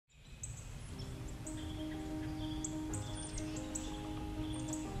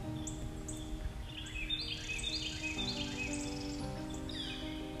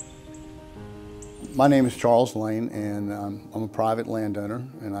My name is Charles Lane, and I'm a private landowner,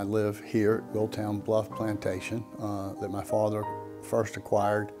 and I live here at Willtown Bluff Plantation that my father first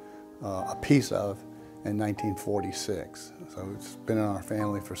acquired a piece of in 1946. So it's been in our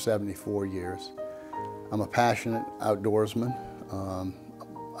family for 74 years. I'm a passionate outdoorsman,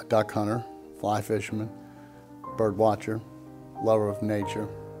 a duck hunter, fly fisherman, bird watcher, lover of nature,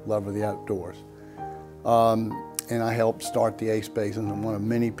 lover of the outdoors. And I helped start the ACE Basin. I'm one of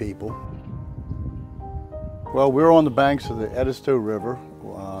many people. Well, we're on the banks of the Edisto River,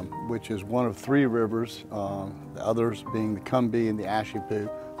 which is one of three rivers, the others being the Combahee and the Ashepoo,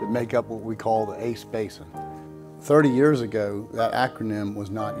 that make up what we call the ACE Basin. 30 years ago, that acronym was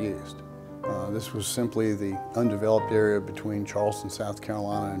not used. This was simply the undeveloped area between Charleston, South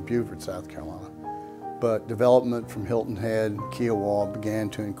Carolina and Beaufort, South Carolina. But development from Hilton Head and Kiowa began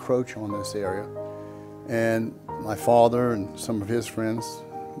to encroach on this area. And my father and some of his friends,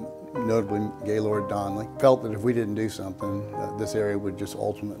 notably Gaylord Donnelly, felt that if we didn't do something, this area would just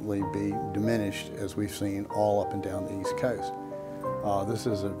ultimately be diminished, as we've seen all up and down the East Coast. This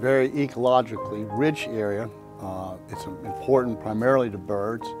is a very ecologically rich area. It's important primarily to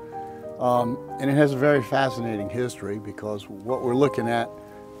birds, and it has a very fascinating history, because what we're looking at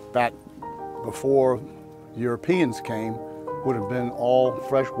back before Europeans came would have been all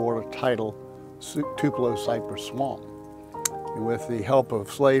freshwater tidal Tupelo cypress swamp. And with the help of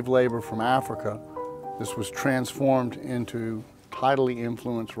slave labor from Africa, this was transformed into tidally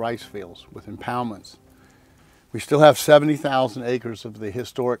influenced rice fields with impoundments. We still have 70,000 acres of the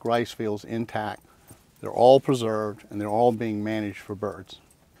historic rice fields intact. They're all preserved and they're all being managed for birds.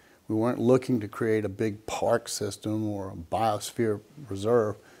 We weren't looking to create a big park system or a biosphere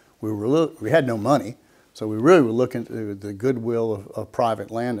reserve. We had no money, so we really were looking to the goodwill of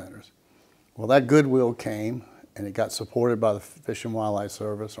private landowners. Well, that goodwill came, and it got supported by the Fish and Wildlife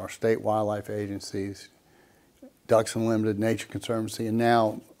Service, our state wildlife agencies, Ducks Unlimited, Nature Conservancy, and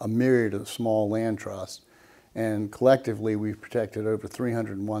now a myriad of small land trusts. And collectively, we've protected over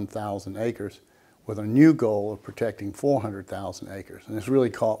 301,000 acres with a new goal of protecting 400,000 acres. And it's really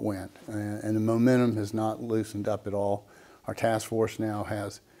caught wind, and the momentum has not loosened up at all. Our task force now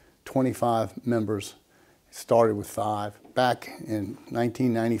has 25 members. It started with 5. Back in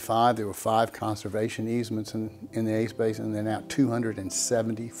 1995, there were 5 conservation easements in the ACE Basin, and there are now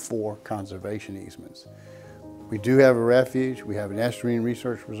 274 conservation easements. We do have a refuge, we have an estuarine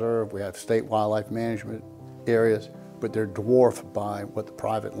research reserve, we have state wildlife management areas, but they're dwarfed by what the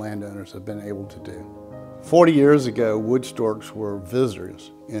private landowners have been able to do. 40 years ago, wood storks were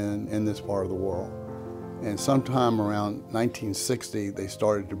visitors in this part of the world. And sometime around 1960, they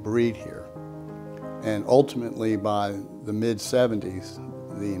started to breed here. And ultimately, by the mid-70s,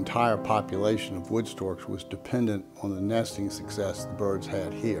 the entire population of wood storks was dependent on the nesting success the birds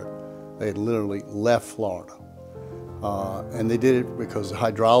had here. They had literally left Florida. And they did it because the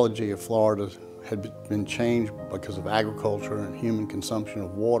hydrology of Florida had been changed because of agriculture and human consumption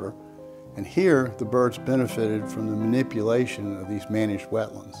of water. And here, the birds benefited from the manipulation of these managed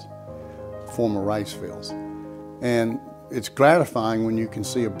wetlands, former rice fields. And it's gratifying when you can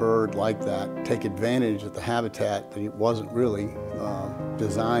see a bird like that take advantage of the habitat that it wasn't really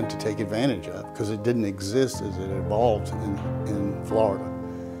designed to take advantage of, because it didn't exist as it evolved in Florida.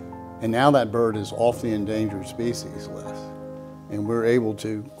 And now that bird is off the endangered species list. And we're able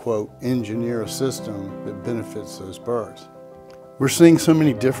to, quote, engineer a system that benefits those birds. We're seeing so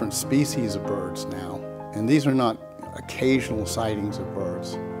many different species of birds now, and these are not occasional sightings of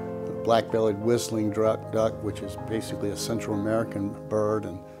birds. Black-bellied whistling duck, which is basically a Central American bird,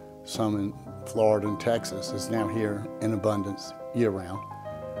 and some in Florida and Texas, is now here in abundance year-round.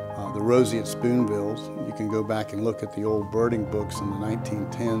 The roseate spoonbills, you can go back and look at the old birding books in the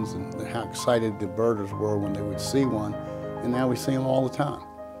 1910s and how excited the birders were when they would see one, and now we see them all the time.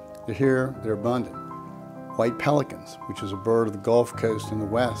 They're here, they're abundant. White pelicans, which is a bird of the Gulf Coast in the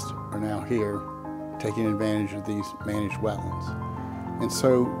west, are now here taking advantage of these managed wetlands. And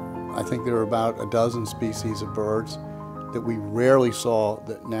so I think there are about a dozen species of birds that we rarely saw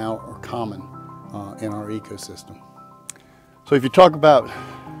that now are common in our ecosystem. So if you talk about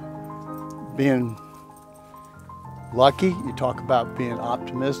being lucky, you talk about being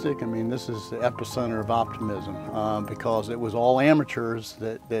optimistic, I mean, this is the epicenter of optimism because it was all amateurs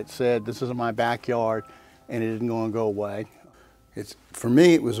that said, this is my backyard and it isn't going to go away. For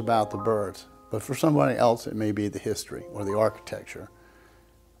me, it was about the birds, but for somebody else, it may be the history or the architecture.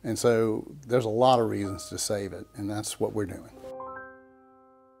 And so there's a lot of reasons to save it, and that's what we're doing.